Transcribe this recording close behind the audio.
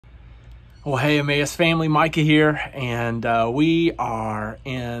Well, hey, Emmaus family, Micah here, and we are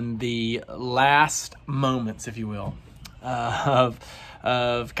in the last moments, if you will, of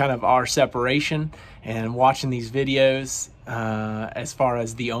kind of our separation, and watching these videos as far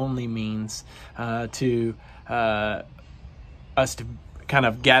as the only means to us to kind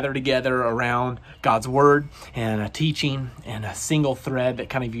of gather together around God's word and a teaching and a single thread that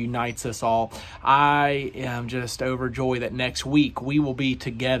kind of unites us all. I am just overjoyed that next week we will be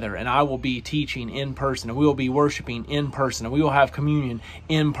together, and I will be teaching in person, and we will be worshiping in person, and we will have communion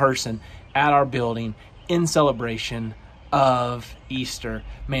in person at our building in celebration of Easter.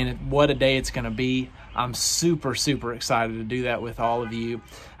 Man, what a day it's going to be. I'm super excited to do that with all of you.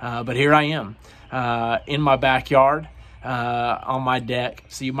 But here I am in my backyard, on my deck.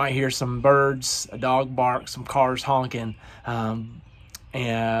 So you might hear some birds, a dog bark, some cars honking.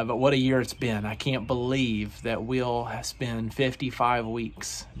 But what a year it's been. I can't believe that we'll spend 55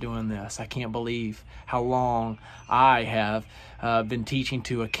 weeks doing this. I can't believe how long I have been teaching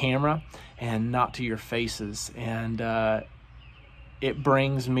to a camera and not to your faces. And it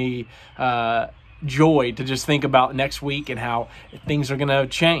brings me joy to just think about next week and how things are going to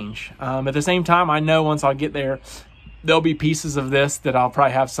change. At the same time, I know once I get there, there'll be pieces of this that I'll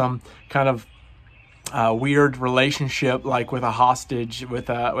probably have some kind of weird relationship, like with a hostage, with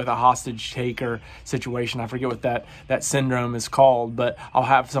a hostage taker situation. I forget what that syndrome is called, but I'll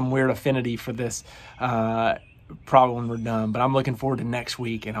have some weird affinity for this probably when we're done. But I'm looking forward to next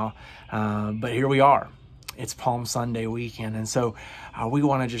week, and but here we are. It's Palm Sunday weekend, and so we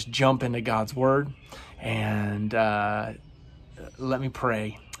want to just jump into God's word, and let me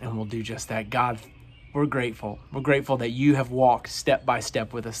pray, and we'll do just that. God, we're grateful. We're grateful that you have walked step by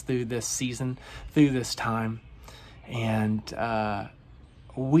step with us through this season, through this time. And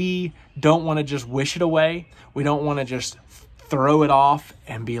we don't want to just wish it away. We don't want to just throw it off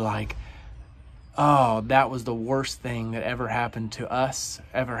and be like, oh, that was the worst thing that ever happened to us,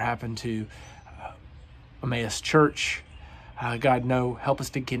 ever happened to Emmaus Church. God, no, help us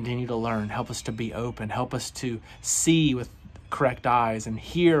to continue to learn. Help us to be open. Help us to see with correct eyes and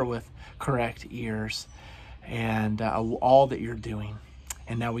hear with correct ears, and all that you're doing.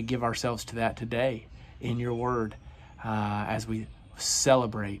 And now we give ourselves to that today in your word as we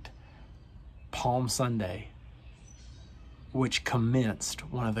celebrate Palm Sunday, which commenced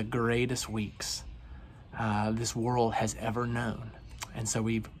one of the greatest weeks this world has ever known. And so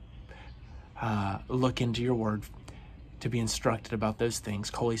we look into your word to be instructed about those things.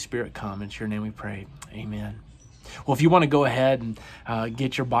 Holy Spirit, come. It's your name we pray. Amen. Well, if you want to go ahead and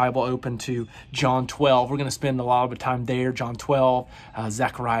get your Bible open to John 12, we're going to spend a lot of time there. John 12,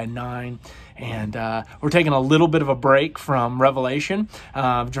 Zechariah 9, and we're taking a little bit of a break from Revelation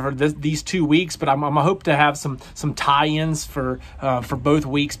for these 2 weeks, but I'm hope to have some tie-ins for both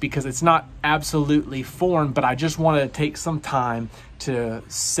weeks, because it's not absolutely foreign, but I just wanted to take some time to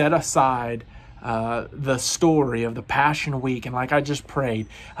set aside the story of the Passion Week, and like I just prayed,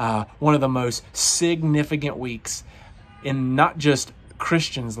 one of the most significant weeks in not just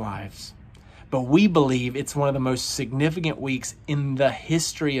Christians' lives, but we believe it's one of the most significant weeks in the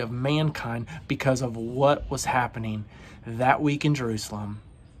history of mankind because of what was happening that week in Jerusalem.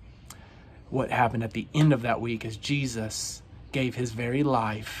 What happened at the end of that week is Jesus gave his very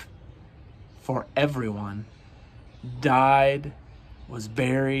life for everyone, died, was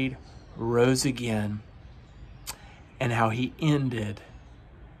buried, rose again, and how he ended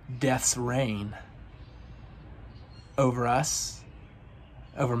death's reign over us,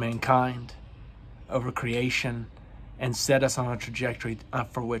 over mankind, over creation, and set us on a trajectory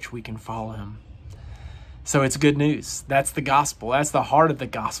for which we can follow him. So it's good news. That's the gospel. That's the heart of the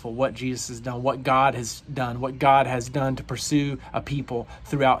gospel, what Jesus has done, what God has done, what God has done to pursue a people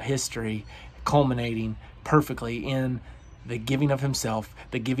throughout history, culminating perfectly in the giving of himself,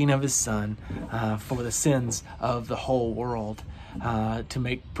 the giving of his son for the sins of the whole world, to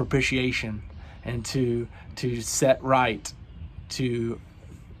make propitiation and to set right, to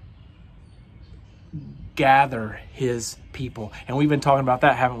gather his people. And we've been talking about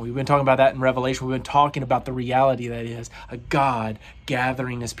that, haven't we? We've been talking about that in Revelation. We've been talking about the reality that is a God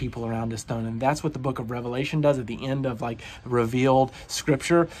gathering his people around his throne. And that's what the book of Revelation does at the end of like revealed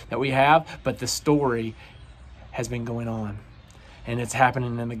scripture that we have. But the story has been going on, and it's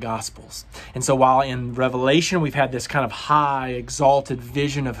happening in the Gospels. And so while in Revelation we've had this kind of high, exalted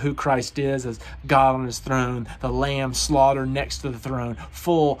vision of who Christ is as God on his throne, the Lamb slaughtered next to the throne,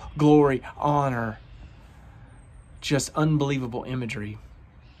 full glory, honor, just unbelievable imagery.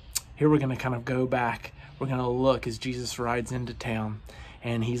 Here we're going to kind of go back. We're going to look as Jesus rides into town,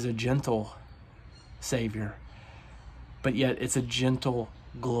 and he's a gentle Savior, but yet it's a gentle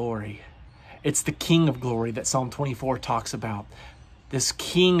glory. It's the King of glory that Psalm 24 talks about. This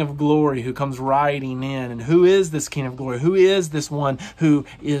King of glory who comes riding in. And who is this King of glory? Who is this one who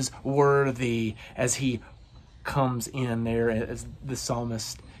is worthy as he comes in there, as the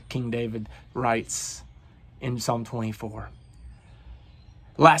psalmist King David writes in Psalm 24.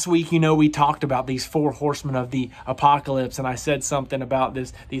 Last week, we talked about these 4 horsemen of the apocalypse, and I said something about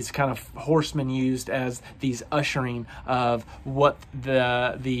these kind of horsemen used as these ushering of what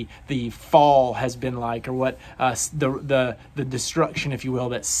the fall has been like, or what the destruction, if you will,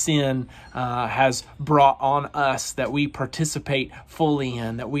 that sin has brought on us, that we participate fully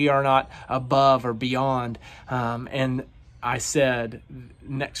in, that we are not above or beyond. And I said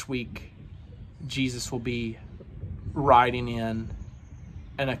next week, Jesus will be riding in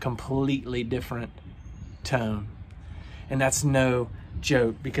a completely different tone. And that's no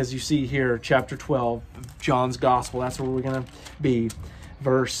joke, because you see here, chapter 12, John's Gospel, that's where we're going to be.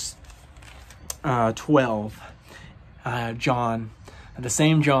 Verse 12. John, the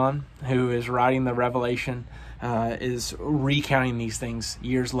same John who is writing the Revelation, is recounting these things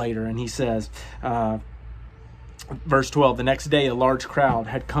years later. And he says, verse 12, the next day a large crowd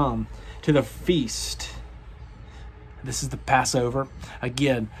had come to the feast. This is the Passover.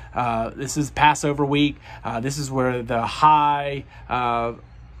 Again, this is Passover week. This is where the high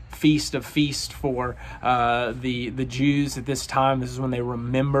feast of feast for the Jews at this time. This is when they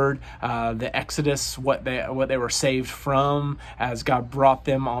remembered the Exodus, what they were saved from, as God brought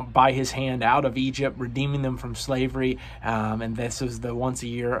them by his hand out of Egypt, redeeming them from slavery. And this is the once a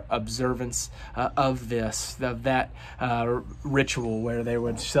year observance of that ritual, where they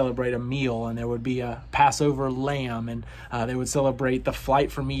would celebrate a meal, and there would be a Passover lamb, and they would celebrate the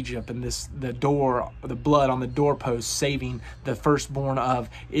flight from Egypt, and the blood on the doorpost saving the firstborn of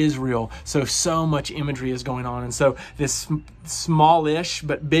Israel. So much imagery is going on. And so this smallish,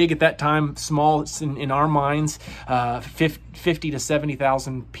 but big at that time, small in our minds, 50 to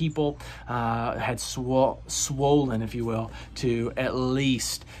 70,000 people had swollen, if you will, to at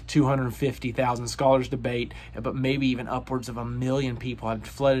least 250,000. Scholars debate, but maybe even upwards of 1 million people had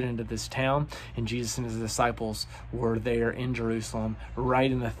flooded into this town, and Jesus and his disciples were there in Jerusalem,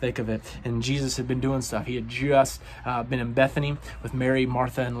 right in the thick of it. And Jesus had been doing stuff. He had just been in Bethany with Mary,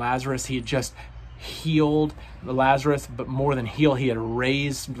 Martha, and Lazarus. He had just healed Lazarus, but more than heal, he had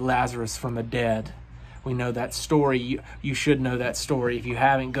raised Lazarus from the dead. We know that story. You should know that story. If you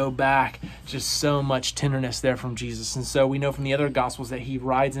haven't, go back. Just so much tenderness there from Jesus. And so we know from the other Gospels that he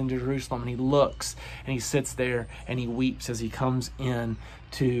rides into Jerusalem, and he looks, and he sits there, and he weeps as he comes in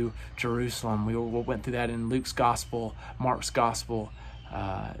to Jerusalem. We went through that in Luke's Gospel, Mark's Gospel,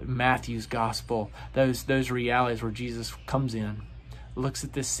 Matthew's Gospel. Those realities where Jesus comes in, looks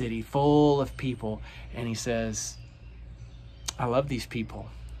at this city full of people, and he says, I love these people.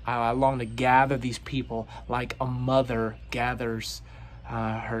 I long to gather these people like a mother gathers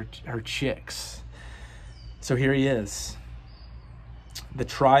her chicks. So here he is. The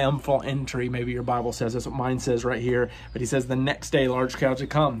triumphal entry, maybe your Bible says, that's what mine says right here. But he says, the next day large crowds had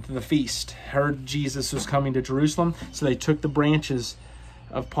come to the feast, heard Jesus was coming to Jerusalem, so they took the branches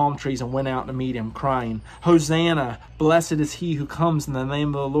of palm trees and went out to meet him, crying, Hosanna, blessed is he who comes in the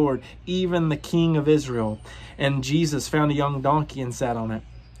name of the Lord, even the King of Israel. And Jesus found a young donkey and sat on it,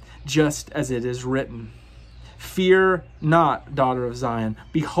 just as it is written, Fear not, daughter of Zion.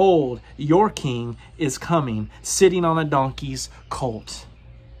 Behold, your king is coming, sitting on a donkey's colt.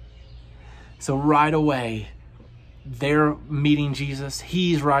 So right away, they're meeting Jesus.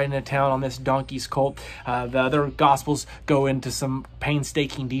 He's riding to town on this donkey's colt. The other Gospels go into some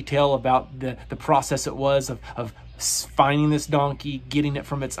painstaking detail about the process it was of finding this donkey, getting it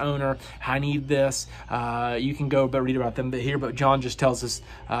from its owner. I need this. You can go read about them here, but John just tells us,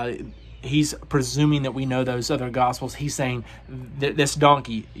 he's presuming that we know those other Gospels. He's saying, this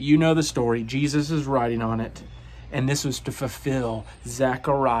donkey, you know the story. Jesus is riding on it. And this was to fulfill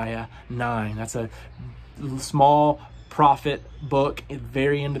Zechariah 9. That's a small prophet book,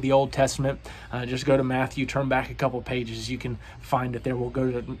 very end of the Old Testament. Just go to Matthew, turn back a couple pages. You can find it there. We'll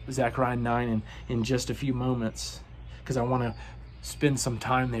go to Zechariah 9 in just a few moments, because I want to spend some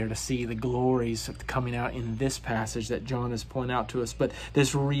time there to see the glories coming out in this passage that John is pointing out to us. But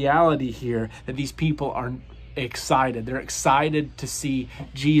this reality here that these people are excited. They're excited to see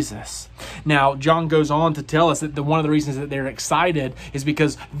Jesus. Now, John goes on to tell us that one of the reasons that they're excited is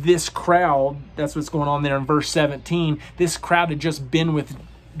because this crowd, that's what's going on there in verse 17, this crowd had just been with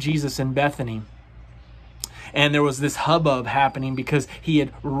Jesus in Bethany. And there was this hubbub happening because he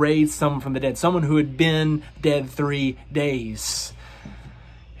had raised someone from the dead, someone who had been dead 3 days.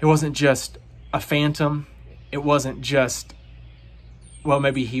 It wasn't just a phantom. It wasn't just well,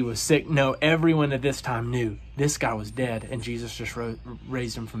 maybe he was sick. No, everyone at this time knew this guy was dead, and Jesus just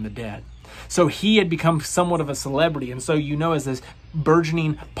raised him from the dead. So he had become somewhat of a celebrity. And so, as this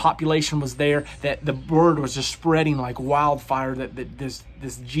burgeoning population was there, that the word was just spreading like wildfire that this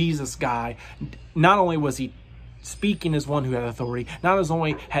Jesus guy, not only was he speaking as one who had authority, not as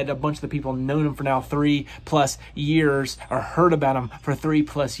only had a bunch of the people known him for now 3+ years or heard about him for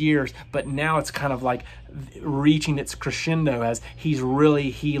 3+ years, but now it's kind of like reaching its crescendo as he's really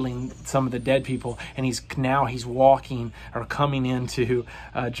healing some of the dead people, and he's walking or coming into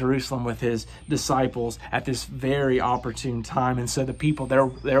Jerusalem with his disciples at this very opportune time. And so the people,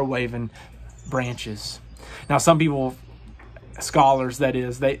 they're waving branches. Now, some people, scholars that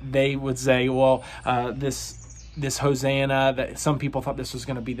is, they would say, well, this Hosanna, that some people thought this was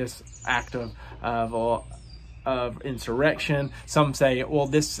going to be this act of insurrection. Some say, well,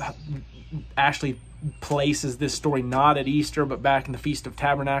 this actually places this story not at Easter, but back in the Feast of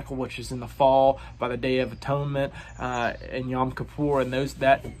Tabernacle, which is in the fall by the Day of Atonement and Yom Kippur and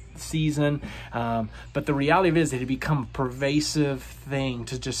that season. But the reality of it is that it had become a pervasive thing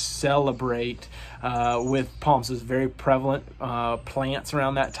to just celebrate with palms. It was very prevalent plants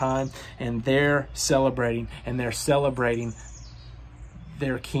around that time, and they're celebrating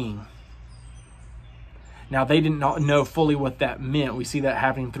their king. Now, they did not know fully what that meant. We see that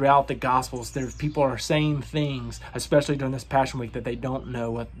happening throughout the Gospels. People are saying things, especially during this Passion Week, that they don't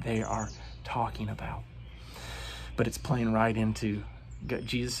know what they are talking about. But it's playing right into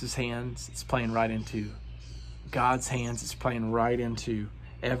Jesus' hands. It's playing right into God's hands. It's playing right into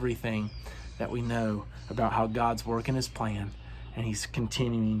everything that we know about how God's working his plan, and he's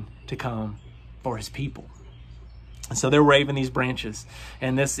continuing to come for his people. And so they're waving these branches,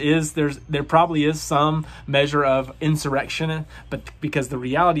 and there probably is some measure of insurrection, but because the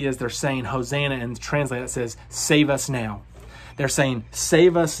reality is they're saying Hosanna, and translated it says, save us now. They're saying,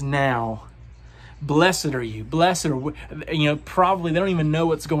 save us now. Blessed are you. Blessed are, probably they don't even know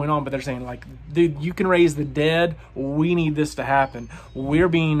what's going on, but they're saying, like, dude, you can raise the dead. We need this to happen. We're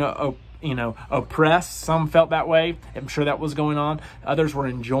being oppressed. Some felt that way. I'm sure that was going on. Others were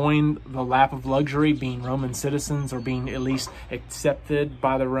enjoying the lap of luxury, being Roman citizens, or being at least accepted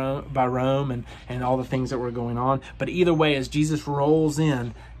by Rome and all the things that were going on. But either way, as Jesus rolls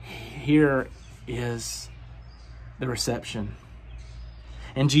in, here is the reception.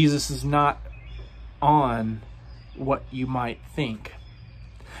 And Jesus is not on what you might think.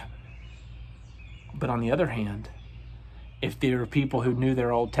 But on the other hand, if there were people who knew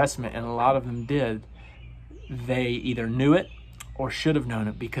their Old Testament, and a lot of them did, they either knew it or should have known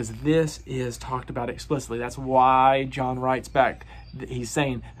it, because this is talked about explicitly. That's why John writes back. He's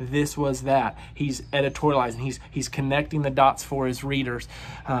saying this was that. He's editorializing. He's connecting the dots for his readers,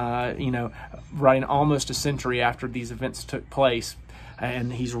 writing almost a century after these events took place.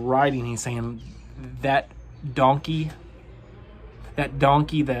 And he's writing, he's saying that donkey that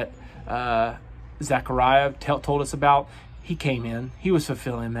Zechariah told us about, he came in. He was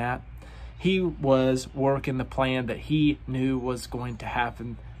fulfilling that. He was working the plan that he knew was going to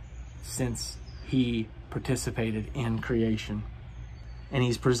happen since he participated in creation. And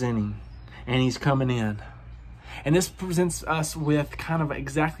he's presenting, and he's coming in. And this presents us with kind of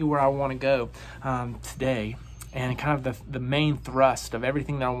exactly where I want to go today. And kind of the main thrust of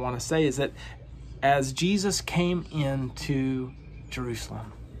everything that I want to say is that as Jesus came into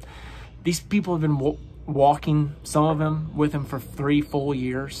Jerusalem, these people have been walking, some of them with him for 3 full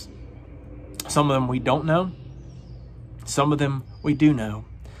years. Some of them we don't know. Some of them we do know,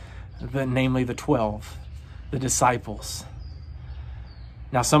 namely the 12, the disciples.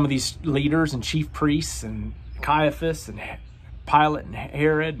 Now, some of these leaders and chief priests and Caiaphas and Pilate and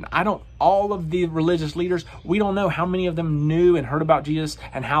Herod, and all of the religious leaders, we don't know how many of them knew and heard about Jesus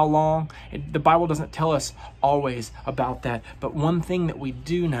and how long. The Bible doesn't tell us always about that. But one thing that we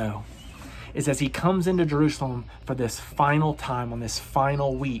do know is as he comes into Jerusalem for this final time, on this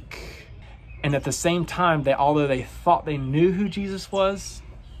final week, and at the same time, although they thought they knew who Jesus was,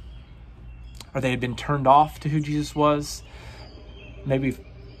 or they had been turned off to who Jesus was, maybe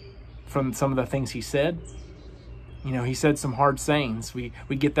from some of the things he said. He said some hard sayings. We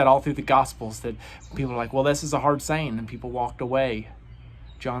get that all through the Gospels, that people are like, well, this is a hard saying, and people walked away.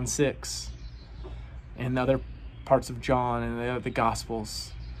 John 6 and other parts of John and the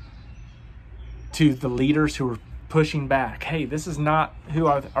Gospels. To the leaders who were pushing back, hey, this is not who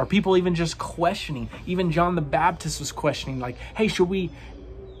are people even just questioning. Even John the Baptist was questioning, like, hey, should we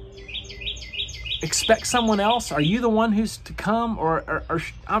expect someone else? Are you the one who's to come? Or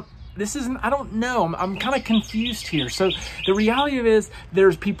this isn't, I don't know. I'm kind of confused here. So the reality of it is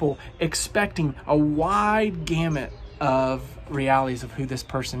there's people expecting a wide gamut of realities of who this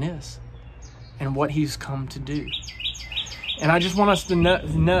person is and what he's come to do. And I just want us to know,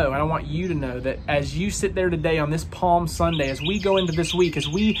 and I want you to know that as you sit there today on this Palm Sunday, as we go into this week, as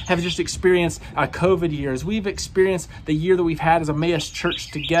we have just experienced a COVID year, as we've experienced the year that we've had as Emmaus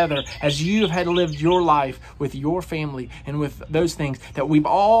Church together, as you have had lived your life with your family and with those things, that we've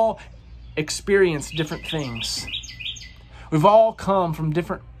all experienced different things. We've all come from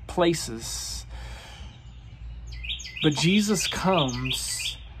different places. But Jesus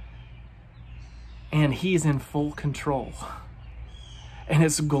comes and he's in full control. And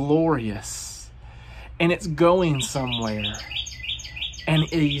it's glorious. And it's going somewhere. And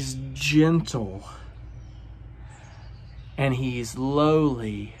he's gentle. And he's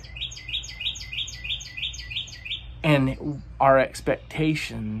lowly. And our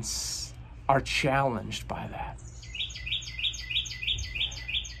expectations are challenged by that.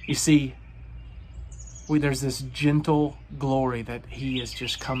 You see, there's this gentle glory that he is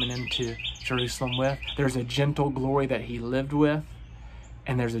just coming into Jerusalem with. There's a gentle glory that he lived with.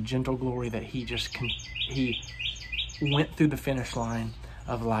 And there's a gentle glory that he went through the finish line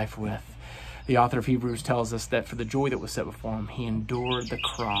of life with. The author of Hebrews tells us that for the joy that was set before him, he endured the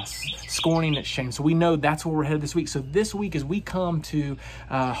cross, scorning its shame. So we know that's where we're headed this week. So this week, as we come to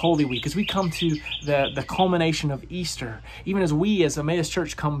Holy Week, as we come to the culmination of Easter, even as we as Emmaus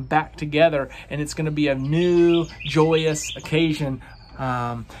Church come back together, and it's going to be a new, joyous occasion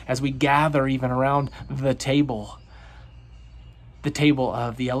as we gather even around the table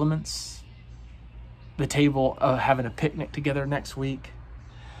of the elements, the table of having a picnic together next week.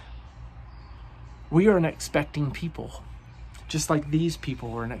 We are an expecting people, just like these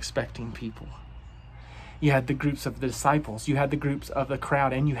people were an expecting people. You had the groups of the disciples, you had the groups of the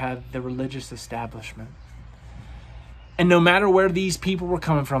crowd, and you had the religious establishment. And no matter where these people were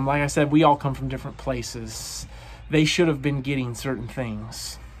coming from, like I said, we all come from different places. They should have been getting certain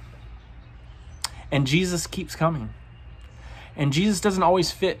things. And Jesus keeps coming. And Jesus doesn't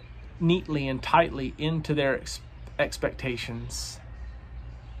always fit neatly and tightly into their expectations.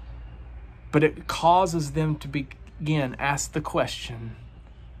 But it causes them to begin ask the question,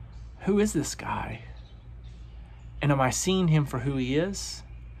 who is this guy? And am I seeing him for who he is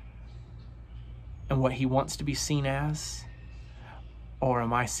and what he wants to be seen as? Or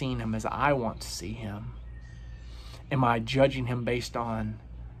am I seeing him as I want to see him? Am I judging him based on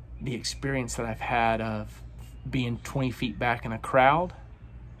the experience that I've had of being 20 feet back in a crowd?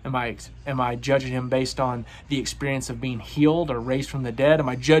 Am I judging him based on the experience of being healed or raised from the dead? Am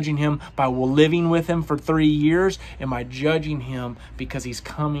I judging him by living with him for 3 years? Am I judging him because he's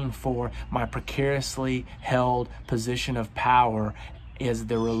coming for my precariously held position of power as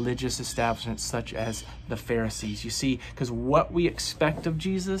the religious establishment such as the Pharisees? You see, because what we expect of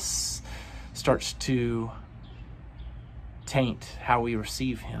Jesus starts to taint how we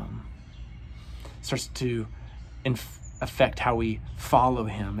receive him. Starts to affect how we follow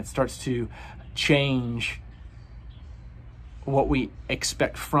him. It starts to change what we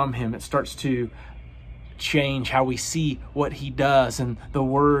expect from him. It starts to change how we see what he does and the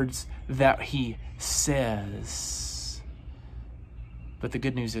words that he says. But the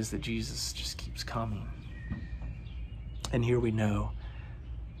good news is that Jesus just keeps coming. And here we know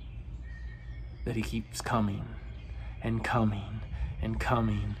that he keeps coming and coming and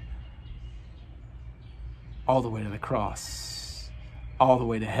coming, all the way to the cross, all the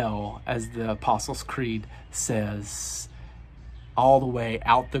way to hell, as the Apostles' Creed says, all the way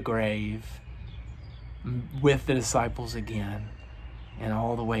out the grave with the disciples again, and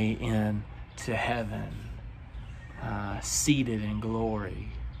all the way in to heaven, seated in glory.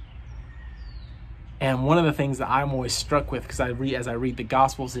 And one of the things that I'm always struck with, because as I read the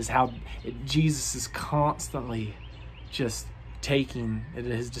Gospels, is how Jesus is constantly just taking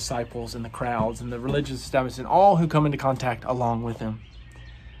his disciples and the crowds and the religious establishment and all who come into contact along with him.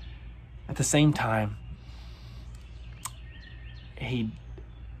 At the same time, he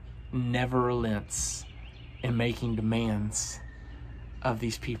never relents in making demands of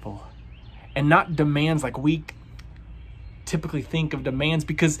these people. And not demands like we typically think of demands,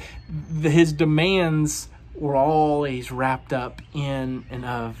 because his demands were always wrapped up in and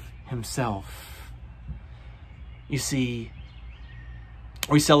of himself. You see,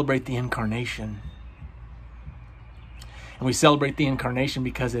 we celebrate the incarnation. And we celebrate the incarnation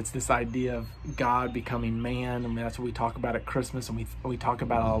because it's this idea of God becoming man. I mean, that's what we talk about at Christmas, and we talk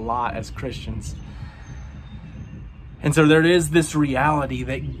about it a lot as Christians. And so there is this reality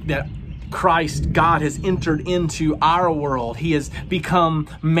that Christ, God, has entered into our world. He has become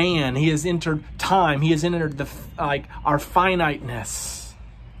man. He has entered time. He has entered our finiteness.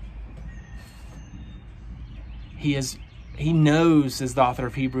 He knows, as the author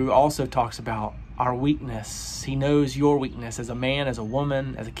of Hebrew also talks about, our weakness. He knows your weakness as a man, as a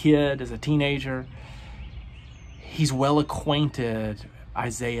woman, as a kid, as a teenager. He's well acquainted,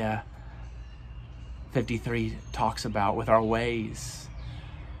 Isaiah 53 talks about, with our ways.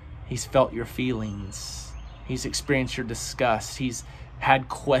 He's felt your feelings. He's experienced your disgust. He's had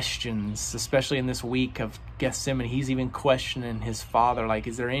questions, especially in this week of Gethsemane. He's even questioning his Father, like,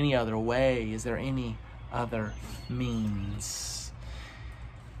 is there any other way? Is there any other means?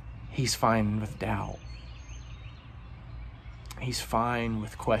 He's fine with doubt. He's fine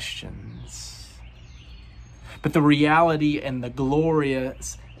with questions. But the reality and the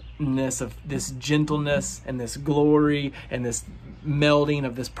gloriousness of this gentleness and this glory and this melding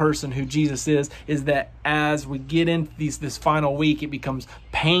of this person who Jesus is that as we get into this final week, it becomes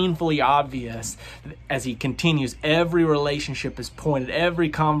painfully obvious as he continues. Every relationship is pointed, every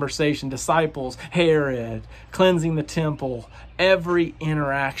conversation, disciples, Herod, cleansing the temple, every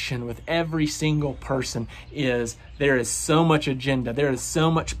interaction with every single person there is so much agenda. There is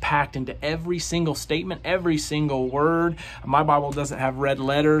so much packed into every single statement, every single word. My Bible doesn't have red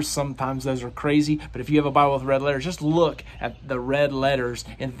letters. Sometimes those are crazy. But if you have a Bible with red letters, just look at the red letters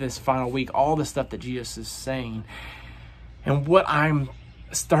in this final week, all the stuff that Jesus is saying. And what I'm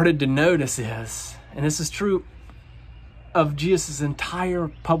started to notice is, and this is true of Jesus'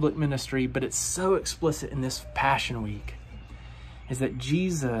 entire public ministry, but it's so explicit in this Passion Week, is that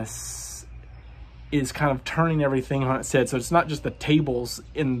Jesus is kind of turning everything on its head. So it's not just the tables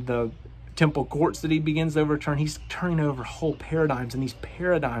in the temple courts that he begins to overturn. He's turning over whole paradigms. And these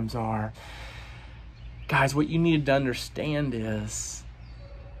paradigms are, guys, what you need to understand is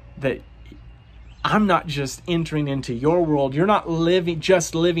that I'm not just entering into your world. You're not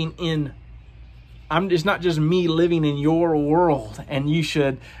just living in, it's not just me living in your world, and you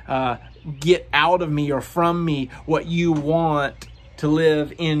should get out of me or from me what you want to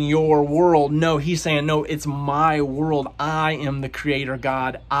live in your world. No, he's saying, no, it's my world. I am the creator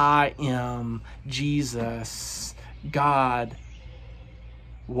God. I am Jesus, God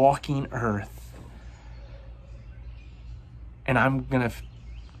walking earth. And I'm going to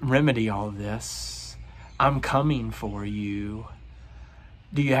remedy all of this. I'm coming for you.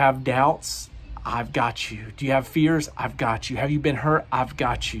 Do you have doubts? I've got you. Do you have fears? I've got you. Have you been hurt? I've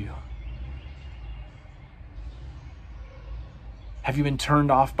got you. Have you been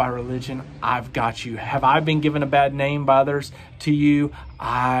turned off by religion? I've got you. Have I been given a bad name by others to you?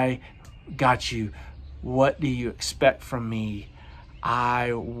 I got you. What do you expect from me?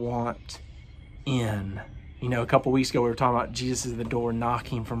 I want in. You know, a couple weeks ago, we were talking about Jesus is the door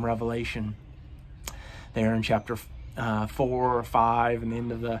knocking from Revelation. There in chapter 4 or 5, and the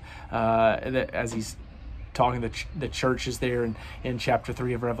end of as he's talking to the churches there in chapter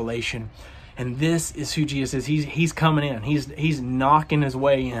 3 of Revelation. And this is who Jesus is. He's coming in. He's knocking his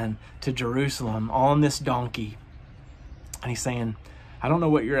way in to Jerusalem on this donkey. And he's saying, I don't know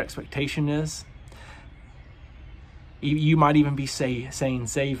what your expectation is. You might even be saying,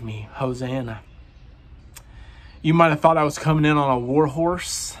 save me, Hosanna. You might have thought I was coming in on a war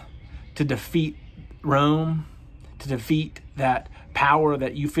horse to defeat Rome, to defeat that power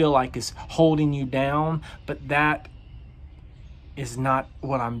that you feel like is holding you down. But that is not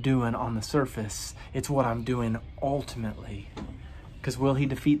what I'm doing on the surface. It's what I'm doing ultimately. Because will he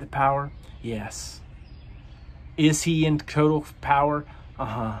defeat the power? Yes. Is he in total power?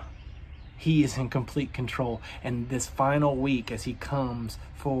 He is in complete control. And this final week, as he comes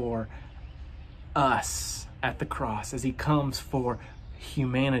for us at the cross, as he comes for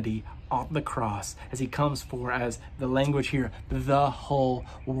humanity on the cross, as he comes for, as the language here, the whole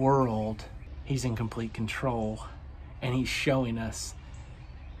world, he's in complete control. And he's showing us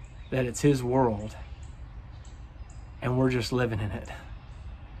that it's his world and we're just living in it.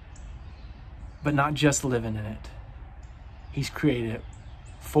 But not just living in it. He's created it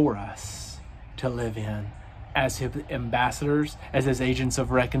for us to live in as his ambassadors, as his agents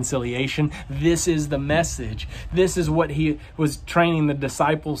of reconciliation. This is the message. This is what he was training the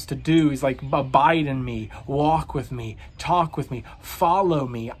disciples to do. He's like, abide in me, walk with me, talk with me, follow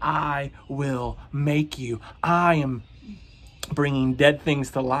me. I will make you. I am bringing dead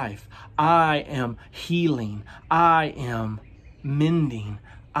things to life. I am healing. I am mending.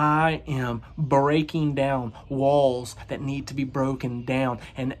 I am breaking down walls that need to be broken down.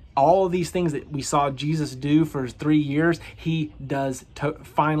 And all of these things that we saw Jesus do for 3 years, he does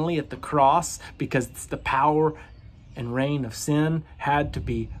finally at the cross, because it's the power and reign of sin had to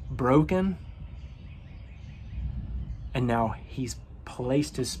be broken. And now he's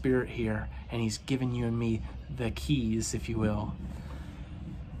placed his Spirit here, and he's given you and me the keys, if you will,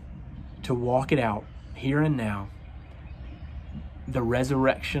 to walk it out. here and now, the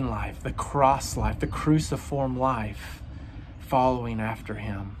resurrection life, the cross life, the cruciform life following after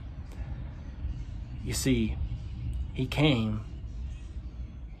him. You see, he came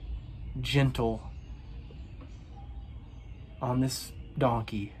gentle on this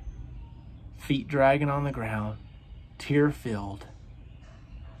donkey, feet dragging on the ground, tear-filled,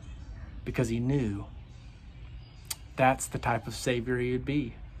 because he knew that's the type of Savior he would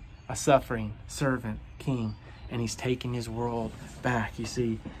be, a suffering servant king, and he's taking his world back, you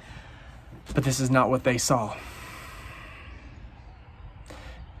see. But this is not what they saw.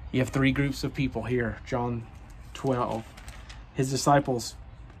 You have three groups of people here, John 12. His disciples,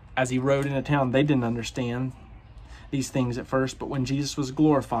 as he rode into town, they didn't understand these things at first, but when Jesus was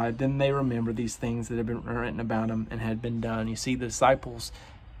glorified, then they remembered these things that had been written about him and had been done. You see, the disciples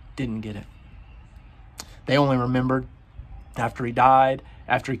didn't get it. They only remembered after he died,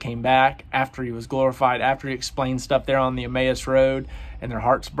 after he came back, after he was glorified, after he explained stuff there on the Emmaus Road, and their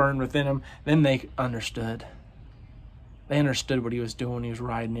hearts burned within them. Then they understood. They understood what he was doing. He was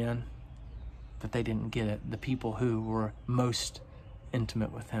riding in, but they didn't get it. The people who were most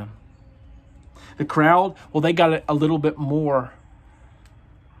intimate with him. The crowd, well, they got it a little bit more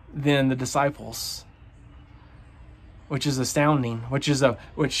than the disciples, which is astounding, which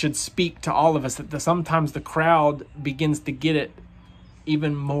should speak to all of us, that sometimes the crowd begins to get it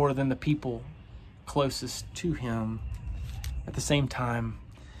even more than the people closest to him. At the same time,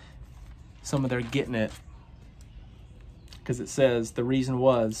 some of them are getting it, because it says the reason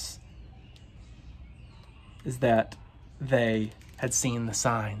is that they had seen the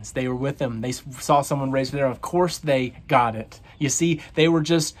signs. They were with him. They saw someone raised from the dead. Of course they got it. You see, they were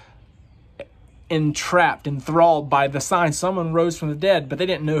just entrapped, enthralled by the sign. Someone rose from the dead, but they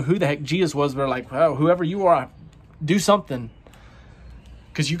didn't know who the heck Jesus was. They're like, oh, whoever you are, do something,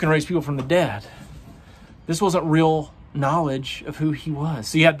 because you can raise people from the dead. This wasn't real knowledge of who he was.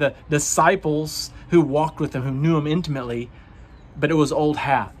 So you had the disciples who walked with him, who knew him intimately, but it was old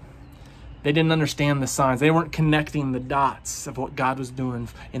hat. They didn't understand the signs. They weren't connecting the dots of what God was doing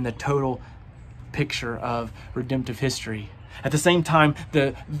in the total picture of redemptive history. At the same time,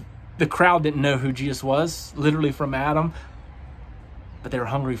 the crowd didn't know who Jesus was, literally from Adam, but they were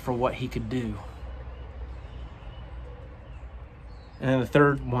hungry for what he could do. And then the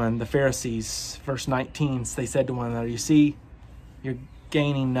third one, the Pharisees, verse 19, they said to one another, you see, you're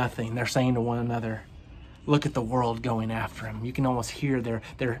gaining nothing. They're saying to one another, look at the world going after him. You can almost hear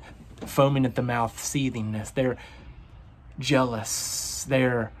their foaming at the mouth, seethingness. They're jealous.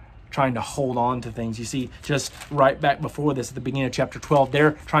 They're trying to hold on to things. You see, just right back before this, at the beginning of chapter 12,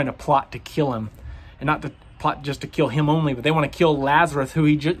 they're trying to plot to kill him. And not to plot just to kill him only, but they want to kill Lazarus, who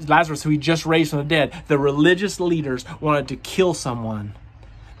he just raised from the dead. The religious leaders wanted to kill someone.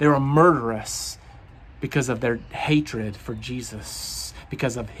 They were murderous because of their hatred for Jesus,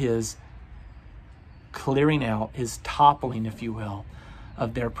 because of his clearing out, his toppling, if you will,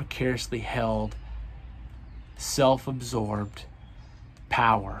 of their precariously held, self-absorbed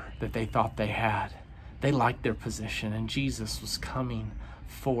power that they thought they had. They liked their position, and Jesus was coming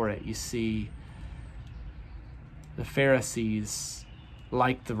for it. You see, the Pharisees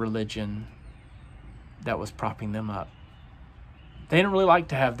liked the religion that was propping them up. They didn't really like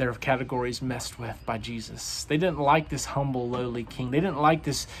to have their categories messed with by Jesus. They didn't like this humble, lowly king. They didn't like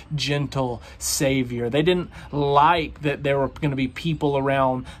this gentle savior. They didn't like that there were going to be people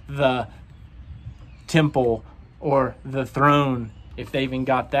around the temple or the throne, if they even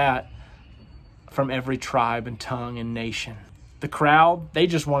got that, from every tribe and tongue and nation. The crowd, they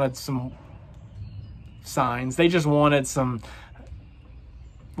just wanted some signs. They just wanted some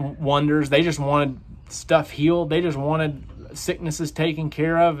wonders. They just wanted stuff healed. They just wanted sicknesses taken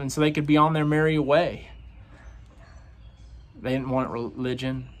care of, and so they could be on their merry way. They didn't want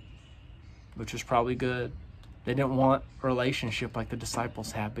religion, which was probably good. They didn't want a relationship like the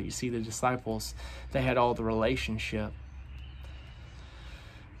disciples had. But you see, the disciples, they had all the relationship,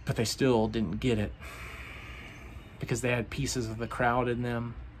 but they still didn't get it, because they had pieces of the crowd in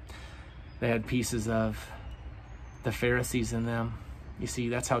them. They had pieces of the Pharisees in them. You see,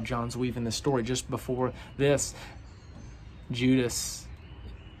 that's how John's weaving the story. Just before this, Judas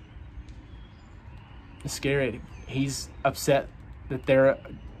Iscariot, he's upset that they're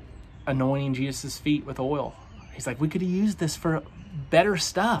anointing Jesus' feet with oil. He's like, we could have used this for better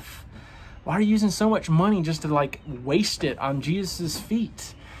stuff. Why are you using so much money just to waste it on Jesus'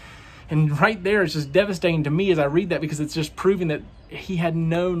 feet? And right there, it's just devastating to me as I read that, because it's just proving that he had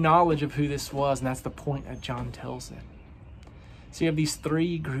no knowledge of who this was. And that's the point that John tells it. So you have these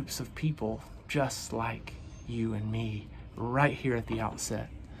three groups of people just like you and me right here at the outset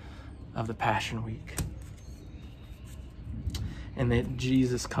of the Passion Week. And then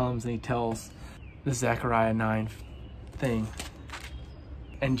Jesus comes and he tells the Zechariah 9 thing.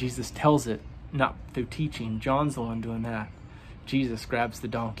 And Jesus tells it not through teaching. John's the one doing that. Jesus grabs the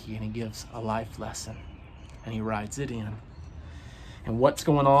donkey and he gives a life lesson. And he rides it in. And what's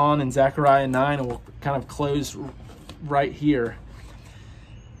going on in Zechariah 9, and we'll kind of close right here,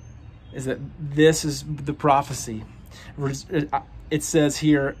 is that this is the prophecy. It says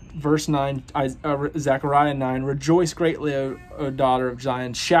here, verse 9, Zechariah 9, "Rejoice greatly, O daughter of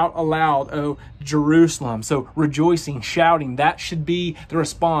Zion. Shout aloud, O Jerusalem." So rejoicing, shouting, that should be the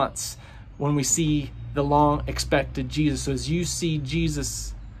response when we see the long-expected Jesus. So as you see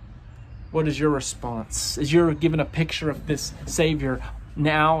Jesus, what is your response? As you're given a picture of this Savior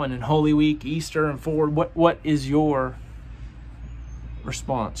now and in Holy Week, Easter, and forward, what is your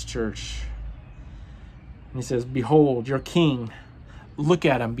response, church? And he says, "Behold, your King." Look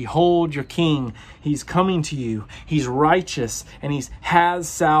at him. Behold your King. He's coming to you. He's righteous and he has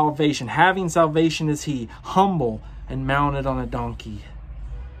salvation. Having salvation is he, humble and mounted on a donkey.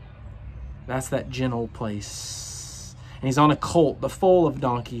 That's that gentle place. And he's on a colt, the foal of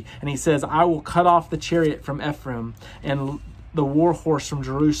donkey. And he says, "I will cut off the chariot from Ephraim and the war horse from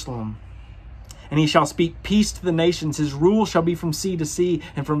Jerusalem. And he shall speak peace to the nations. His rule shall be from sea to sea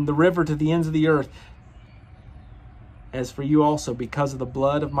and from the river to the ends of the earth. As for you also, because of the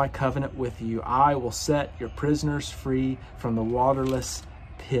blood of my covenant with you, I will set your prisoners free from the waterless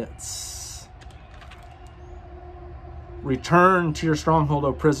pits." Return to your stronghold,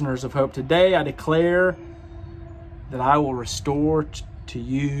 O prisoners of hope. Today I declare that I will restore to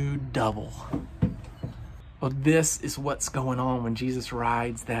you double. Well, this is what's going on when Jesus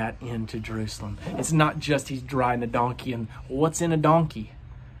rides that into Jerusalem. It's not just he's riding a donkey, and what's in a donkey?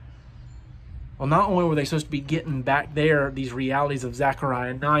 Well, not only were they supposed to be getting back there, these realities of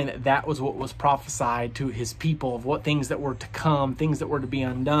Zechariah 9, that was what was prophesied to his people, of what things that were to come, things that were to be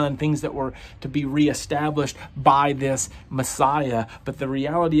undone, things that were to be reestablished by this Messiah. But the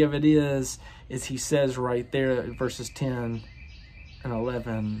reality of it is he says right there, verses 10 and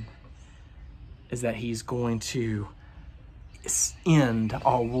 11, is that he's going to end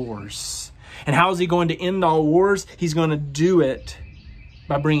all wars. And how is he going to end all wars? He's going to do it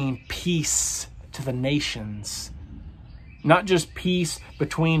by bringing peace to the nations. Not just peace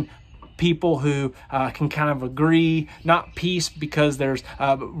between people who can kind of agree, not peace because there's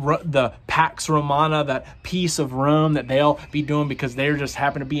the Pax Romana, that peace of Rome that they'll be doing because they're just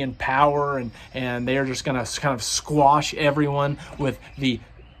happen to be in power and they're just going to kind of squash everyone with the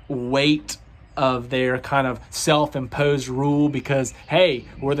weight of their kind of self-imposed rule because, hey,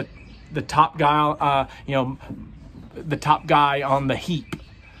 we're the top guy, the top guy on the heap.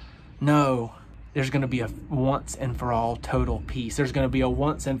 No, there's going to be a once and for all total peace. There's going to be a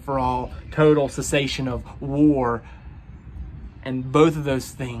once and for all total cessation of war. And both of those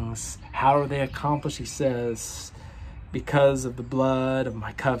things, how are they accomplished? He says, "Because of the blood of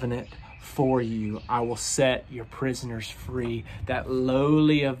my covenant for you, I will set your prisoners free." That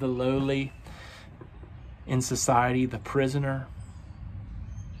lowly of the lowly in society, the prisoner,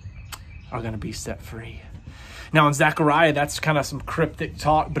 are going to be set free. Now in Zechariah, that's kind of some cryptic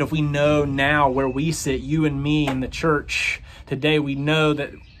talk, but if we know now where we sit, you and me in the church today, we know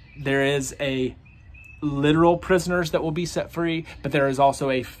that there is a literal prisoners that will be set free, but there is also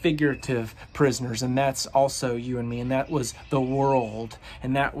a figurative prisoners, and that's also you and me, and that was the world,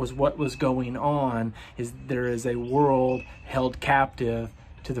 and that was what was going on, is there is a world held captive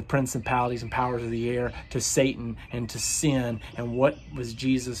to the principalities and powers of the air, to Satan and to sin. And what was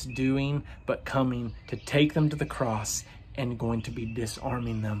Jesus doing but coming to take them to the cross and going to be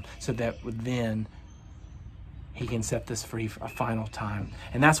disarming them so that then he can set this free for a final time.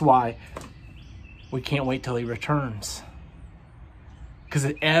 And that's why we can't wait till he returns, because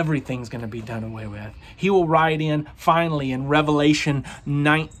everything's going to be done away with. He will ride in finally in Revelation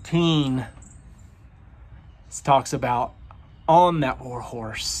 19. It talks about on that war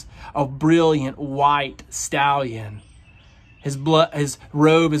horse, a brilliant white stallion. His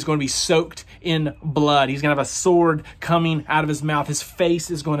robe is going to be soaked in blood. He's going to have a sword coming out of his mouth. His face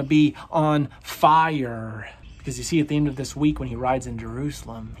is going to be on fire. Because you see, at the end of this week, when he rides in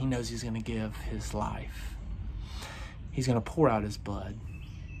Jerusalem, he knows he's going to give his life. He's going to pour out his blood.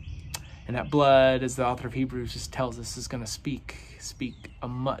 And that blood, as the author of Hebrews just tells us, is going to speak a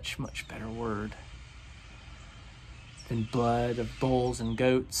much, much better word than blood of bulls and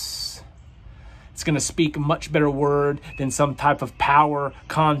goats. It's going to speak a much better word than some type of power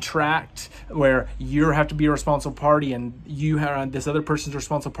contract where you have to be a responsible party and you have this other person's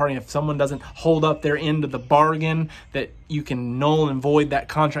responsible party. And if someone doesn't hold up their end of the bargain, that you can null and void that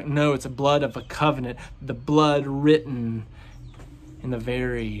contract. No, it's a blood of a covenant, the blood written in the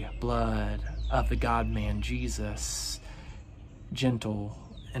very blood of the God-man Jesus, gentle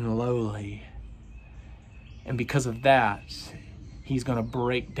and lowly. And because of that, he's going to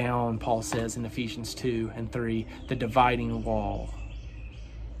break down, Paul says in Ephesians 2 and 3, the dividing wall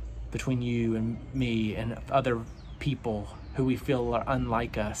between you and me and other people who we feel are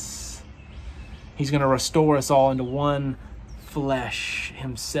unlike us. He's going to restore us all into one flesh,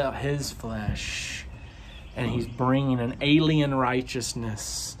 himself, his flesh. And he's bringing an alien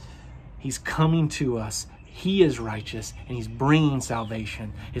righteousness. He's coming to us. He is righteous, and he's bringing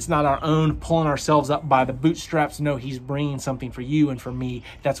salvation. It's not our own pulling ourselves up by the bootstraps. No, he's bringing something for you and for me.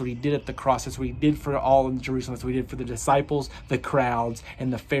 That's what he did at the cross. That's what he did for all in Jerusalem. That's what he did for the disciples, the crowds,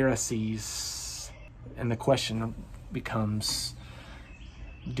 and the Pharisees. And the question becomes,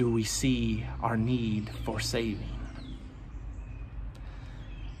 do we see our need for saving?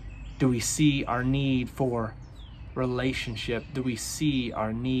 Do we see our need for relationship? Do we see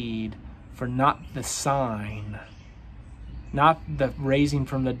our need for not the sign, not the raising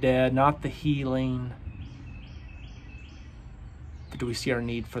from the dead, not the healing, but do we see our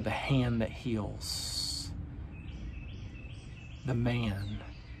need for the hand that heals? The man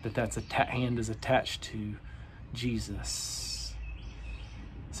that hand is attached to, Jesus.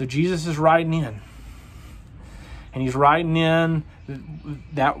 So Jesus is riding in. And he's riding in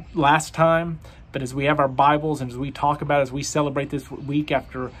that last time. But as we have our Bibles and as we talk about, as we celebrate this week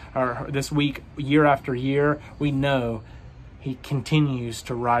year after year, we know he continues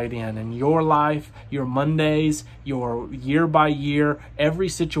to ride in. And your life, your Mondays, your year by year, every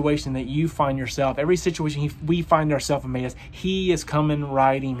situation that you find yourself, every situation we find ourselves in, he is coming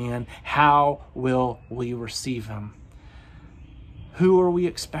riding in. How will we receive him? Who are we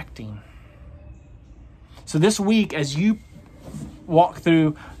expecting? So this week, as you walk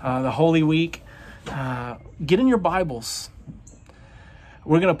through the Holy Week, get in your Bibles.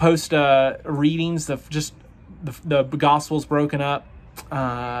 We're going to post readings of just the Gospels broken up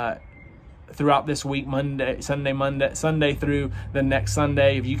throughout this week, Sunday through the next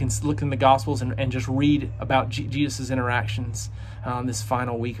Sunday. If you can look in the Gospels and just read about Jesus' interactions this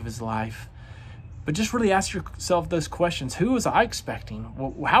final week of his life. But just really ask yourself those questions. Who was I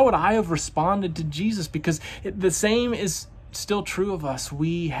expecting? How would I have responded to Jesus? Because the same is still true of us.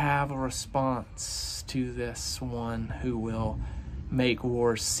 We have a response to this one who will make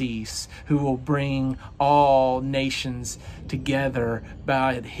wars cease, who will bring all nations together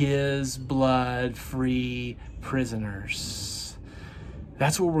by his blood, free prisoners.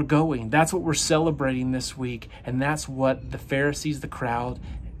 That's where we're going. That's what we're celebrating this week. And that's what the Pharisees, the crowd,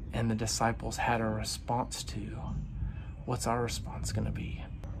 and the disciples had a response to. What's our response going to be?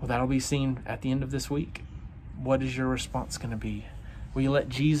 Well, that'll be seen at the end of this week. What is your response going to be? Will you let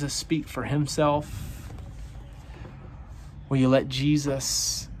Jesus speak for himself? Will you let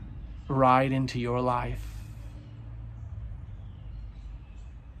Jesus ride into your life?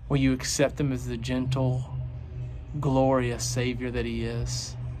 Will you accept him as the gentle, glorious Savior that he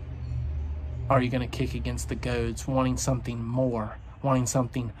is? Or are you going to kick against the goads, wanting something more, wanting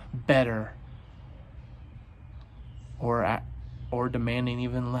something better, or demanding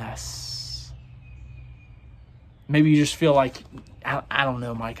even less? Maybe you just feel like, I don't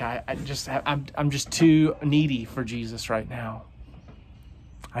know, Mike. I'm just too needy for Jesus right now.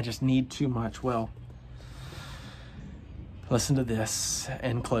 I just need too much. Well, listen to this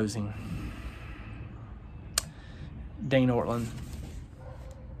in closing. Dane Ortlund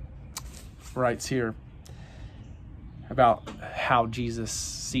writes here about how Jesus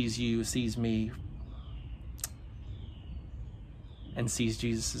sees you, sees me, and sees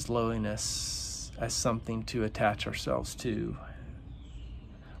Jesus' lowliness as something to attach ourselves to,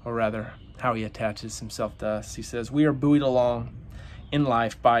 or rather, how he attaches himself to us. He says, "We are buoyed along in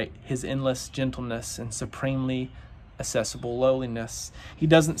life by his endless gentleness and supremely accessible lowliness. He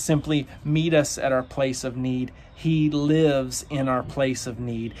doesn't simply meet us at our place of need. He lives in our place of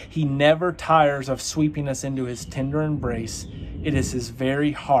need. He never tires of sweeping us into his tender embrace. It is his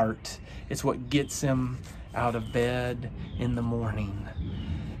very heart. It's what gets him out of bed in the morning."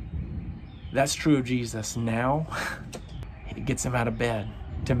 That's true of Jesus now. It gets him out of bed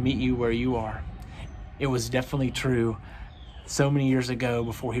to meet you where you are. It was definitely true so many years ago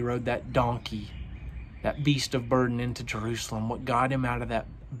before he rode that donkey, that beast of burden, into Jerusalem. What got him out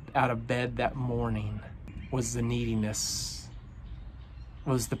of bed that morning was the neediness,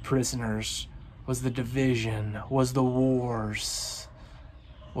 was the prisoners, was the division, was the wars,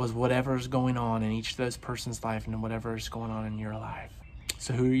 was whatever's going on in each of those person's life and whatever is going on in your life.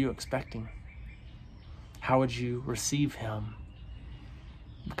 So who are you expecting? How would you receive him?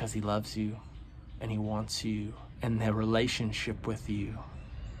 Because he loves you and he wants you and the relationship with you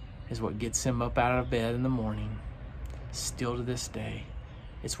is what gets him up out of bed in the morning, still to this day.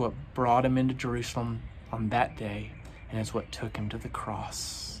 It's what brought him into Jerusalem on that day, and it's what took him to the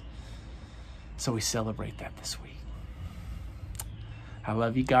cross. So we celebrate that this week. I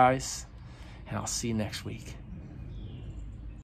love you guys, and I'll see you next week.